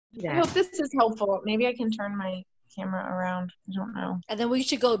I hope this is helpful. Maybe I can turn my camera around. I don't know. And then we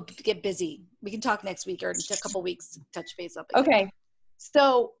should go get busy. We can talk next week or in a couple weeks, touch base up again. Okay.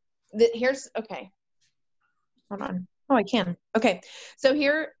 So okay. Hold on. Oh, I can. Okay. So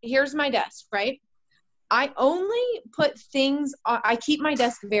here's my desk, right? I only put things on, I keep my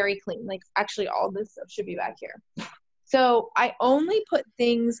desk very clean. Like actually all this stuff should be back here. So I only put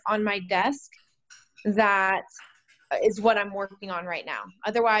things on my desk that is what I'm working on right now.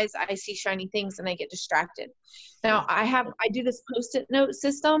 Otherwise I see shiny things and I get distracted. Now I do this Post-it note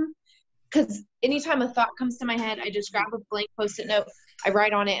system because anytime a thought comes to my head, I just grab a blank Post-it note, I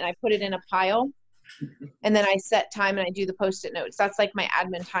write on it and I put it in a pile. And then I set time and I do the Post-it notes. That's like my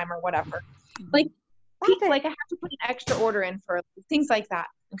admin time or whatever. Like I have to put an extra order in for things like that.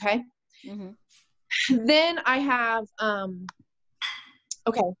 Okay. Mm-hmm. Then I have,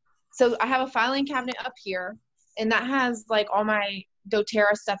 so I have a filing cabinet up here and that has like all my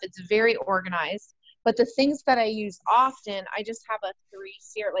doTERRA stuff. It's very organized, but the things that I use often, I just have a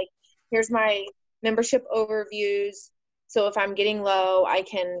 3-tier, like here's my membership overviews. So if I'm getting low, I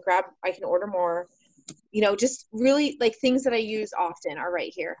can order more, just really like things that I use often are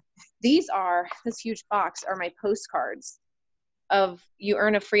right here. This huge box are my postcards of you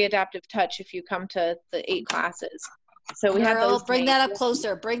earn a free adaptive touch if you come to the 8 classes. So we have those. Bring that up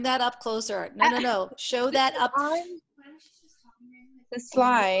closer. Bring that up closer. No. Show that up. The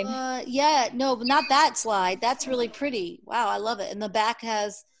slide. Yeah, no, not that slide. That's really pretty. Wow, I love it. And the back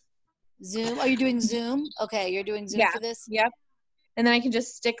has Zoom. Are you doing Zoom? Okay, you're doing Zoom for this? Yep. And then I can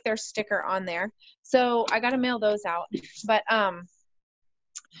just stick their sticker on there. So I got to mail those out. But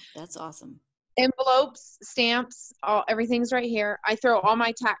that's awesome. Envelopes, stamps, everything's right here. I throw all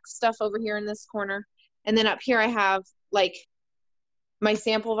my tax stuff over here in this corner. And then up here I have like my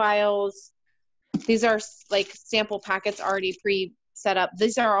sample vials. These are like sample packets already pre-set up.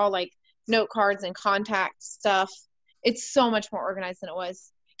 These are all like note cards and contact stuff. It's so much more organized than it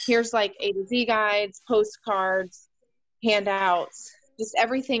was. Here's like A to Z guides, postcards, handouts, just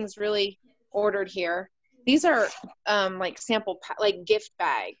everything's really ordered here. These are like sample like gift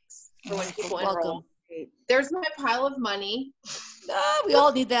bags for when people enroll. There's my pile of money. We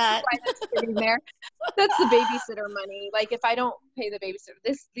all need that. There. That's the babysitter money. Like if I don't pay the babysitter,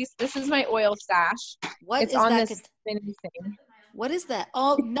 this is my oil stash. What it's is on that? This spinning thing. What is that?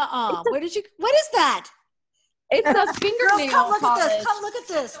 Oh no! What is that? It's a fingernail girls, come look polish. at this. Come look at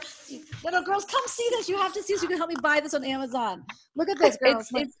this. No, girls, come see this. You have to see this. You can help me buy this on Amazon. Look at this, girls.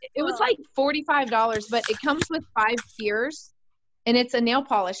 It was like $45, but it comes with 5 tiers, and it's a nail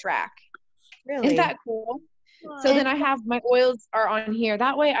polish rack. Really? Isn't that cool? So then I have my oils are on here.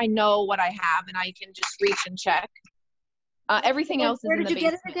 That way I know what I have, and I can just reach and check. Everything else is in the basement. Where did you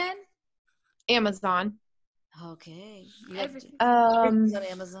get it again? Amazon. Okay. On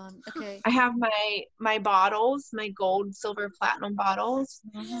Amazon. Okay. I have my bottles, my gold, silver, platinum bottles.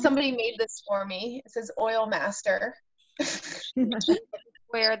 Mm-hmm. Somebody made this for me. It says Oil Master.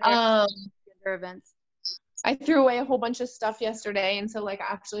 Where their events. I threw away a whole bunch of stuff yesterday, and so like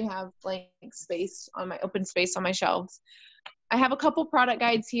I actually have like open space on my shelves. I have a couple product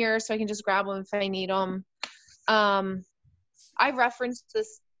guides here, so I can just grab them if I need them. I referenced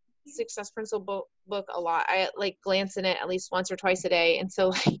this Success Principle book a lot. I like glance in it at least once or twice a day, and so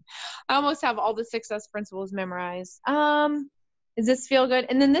like I almost have all the success principles memorized. Does this feel good?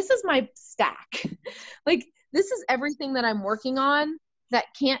 And then this is my stack. Like this is everything that I'm working on that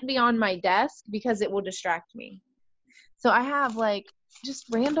can't be on my desk because it will distract me. So I have like just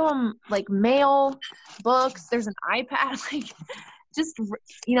random like mail, books, there's an iPad, like just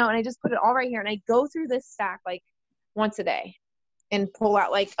and I just put it all right here, and I go through this stack like once a day and pull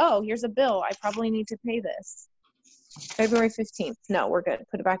out like, oh, here's a bill. I probably need to pay this. February 15th. No, we're good.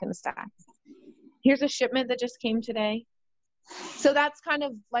 Put it back in the stack. Here's a shipment that just came today. So that's kind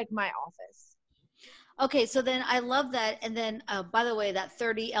of like my office. Okay, so then I love that. And then, by the way, that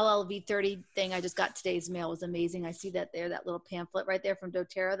 30 LLV 30 thing I just got today's mail was amazing. I see that there, that little pamphlet right there from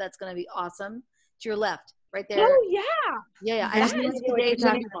doTERRA. That's going to be awesome. To your left, right there. Oh, yeah. Yeah. I just knew today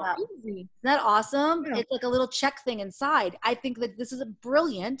talking about. Isn't that awesome? Yeah. It's like a little check thing inside. I think that this is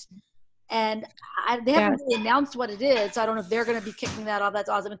brilliant. And they haven't really announced what it is, so I don't know if they're going to be kicking that off. That's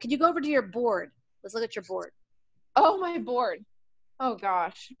awesome. And can you go over to your board? Let's look at your board. Oh, my board. Oh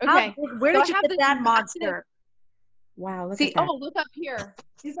gosh. Okay. Where did you get that monster? Wow. Look at that. Oh, look up here.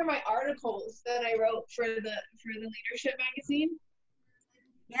 These are my articles that I wrote for the leadership magazine.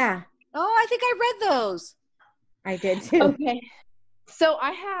 Yeah. Oh, I think I read those. I did too. Okay. So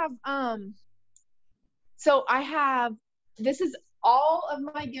I have this is all of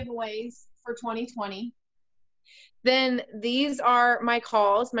my giveaways for 2020. Then these are my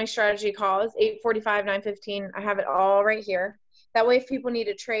calls, my strategy calls, 8:45, 9:15. I have it all right here. That way, if people need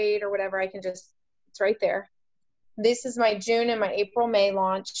to trade or whatever, I can just, it's right there. This is my June and my April, May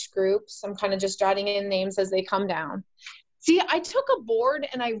launch groups. I'm kind of just jotting in names as they come down. See, I took a board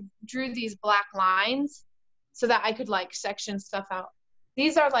and I drew these black lines so that I could like section stuff out.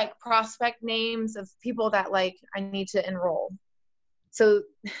 These are like prospect names of people that like I need to enroll. So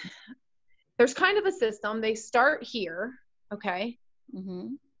there's kind of a system. They start here, okay?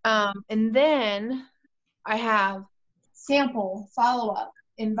 Mm-hmm. And then I have sample, follow-up,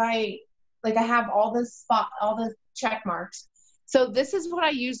 invite. Like I have all the check marks. So this is what I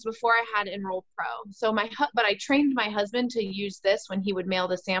used before I had Enroll Pro. So but I trained my husband to use this when he would mail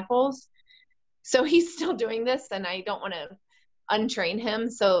the samples. So he's still doing this, and I don't want to untrain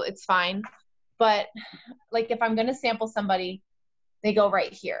him, so it's fine. But like if I'm going to sample somebody, they go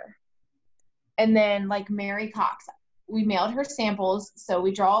right here. And then like Mary Cox, we mailed her samples. So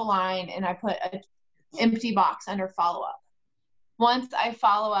we draw a line and I put an empty box under follow up. Once I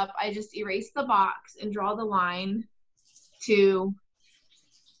follow up, I just erase the box and draw the line to,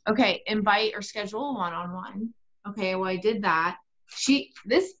 okay, invite or schedule a one-on-one. Okay, well, I did that.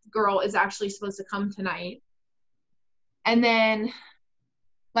 This girl is actually supposed to come tonight. And then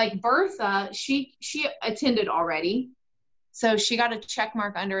like Bertha, she attended already. So she got a check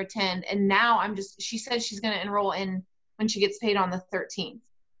mark under attend. And now she said she's going to enroll in when she gets paid on the 13th.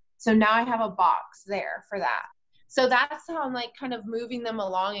 So now I have a box there for that. So that's how I'm like kind of moving them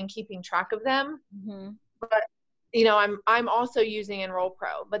along and keeping track of them. Mm-hmm. But, you know, I'm also using Enroll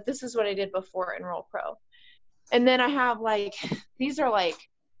Pro, but this is what I did before Enroll Pro. And then I have like, these are like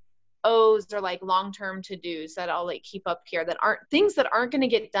O's or like long-term to-dos that I'll like keep up here that aren't things that aren't going to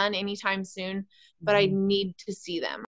get done anytime soon, but I need to see them.